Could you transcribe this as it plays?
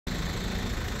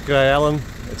G'day Alan,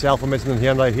 it's Alpha Messenger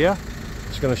Hyundai here.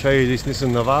 Just going to show you this Nissan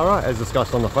Navara as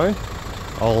discussed on the phone.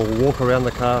 I'll walk around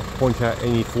the car, point out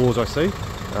any flaws I see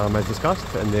as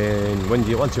discussed, and then once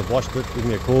you've washed it, give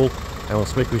me a call and we'll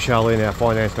speak with Charlene, our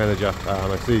finance manager,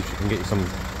 and see if she can get you some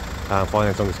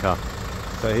finance on this car.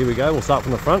 So here we go, we'll start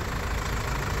from the front.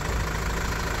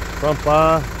 Front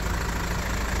bar,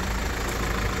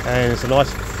 and it's a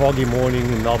nice foggy morning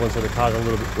in Melbourne, so the car's a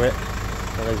little bit wet.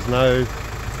 So there's no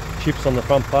chips on the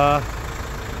front bar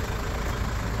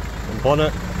and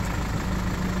bonnet.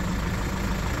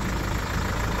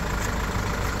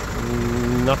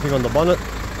 Nothing on the bonnet,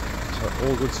 so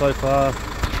all good so far.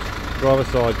 Driver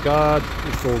side guard,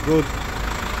 it's all good.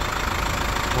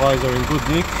 Tyres are in good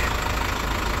nick.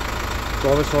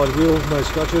 Driver side wheel, no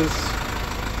scratches.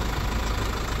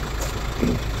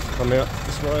 Come out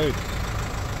this road.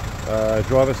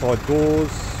 Driver side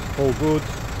doors, all good.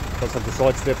 Does have the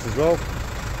side steps as well.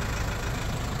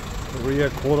 The rear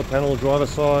quarter panel driver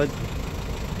side,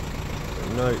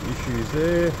 no issues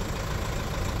there.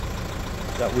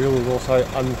 That wheel is also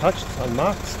untouched,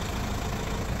 unmarked.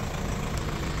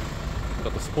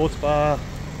 Got the sports bar,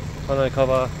 tonneau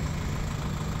cover,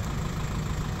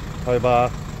 tow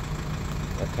bar,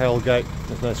 a tailgate,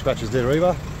 there's no scratches there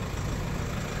either.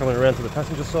 Coming around to the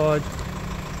passenger side,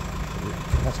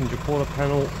 passenger quarter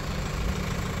panel,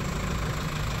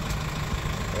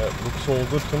 it looks all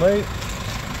good to me.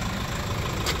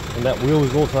 And that wheel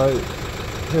is also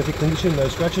perfect condition, no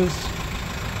scratches.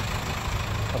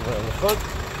 Come around the front.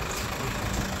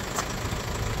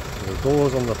 So the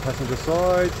doors on the passenger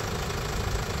side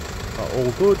are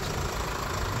all good.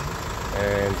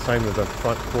 And same with the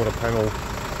front quarter panel.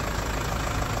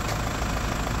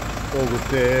 All good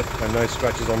there, and no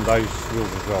scratches on those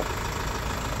wheels as well.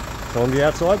 So on the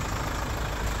outside,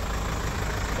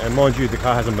 and mind you, the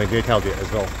car hasn't been detailed yet as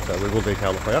well, so we will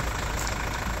detail it for you.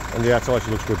 On the outside,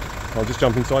 she looks good. I'll just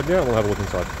jump inside now and we'll have a look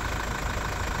inside.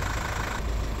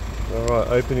 Alright,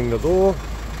 opening the door.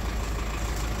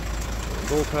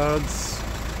 Door cards,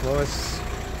 nice.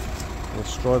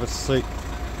 This driver's seat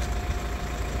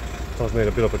does need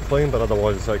a bit of a clean, but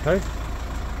otherwise it's okay.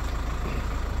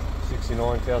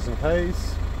 69,000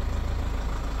 Ks.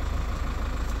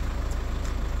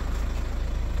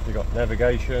 You got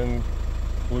navigation,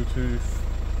 Bluetooth,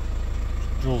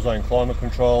 dual zone climate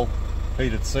control,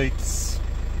 heated seats.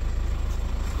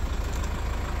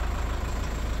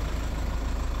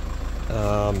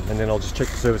 And then I'll just check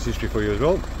the service history for you as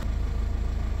well.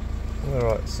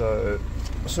 Alright, so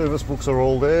service books are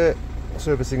all there,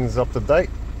 servicing is up to date,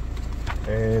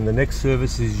 and the next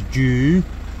service is due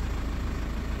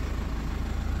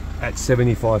at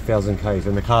 75,000 Ks,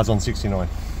 and the car's on 69.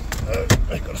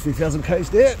 I've got a few thousand Ks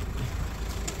there.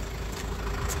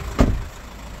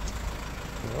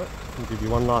 Alright, I'll give you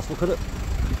one last look at it.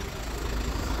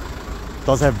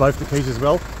 Does have both the keys as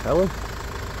well, Alan.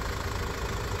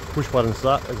 Push button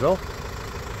start as well.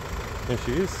 There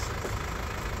she is.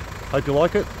 Hope you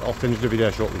like it. I'll finish the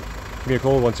video shortly. Give me a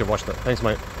call once you've watched it. Thanks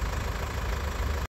mate.